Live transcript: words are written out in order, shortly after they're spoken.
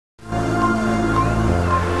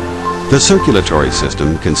The circulatory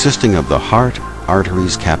system, consisting of the heart,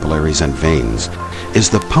 arteries, capillaries, and veins, is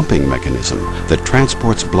the pumping mechanism that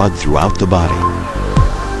transports blood throughout the body.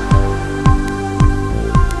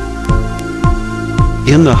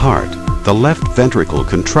 In the heart, the left ventricle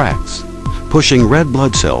contracts, pushing red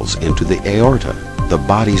blood cells into the aorta, the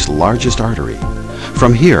body's largest artery.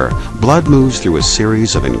 From here, blood moves through a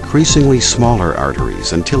series of increasingly smaller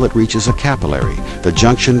arteries until it reaches a capillary, the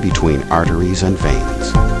junction between arteries and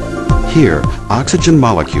veins. Here, oxygen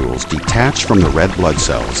molecules detach from the red blood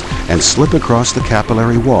cells and slip across the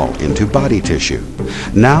capillary wall into body tissue.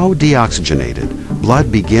 Now deoxygenated,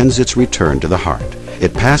 blood begins its return to the heart.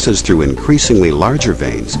 It passes through increasingly larger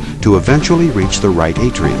veins to eventually reach the right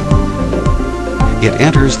atrium. It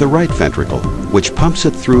enters the right ventricle, which pumps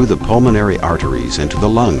it through the pulmonary arteries into the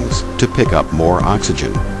lungs to pick up more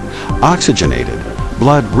oxygen. Oxygenated,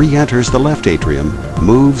 blood re-enters the left atrium,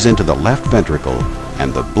 moves into the left ventricle,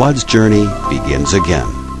 and the blood's journey begins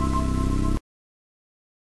again.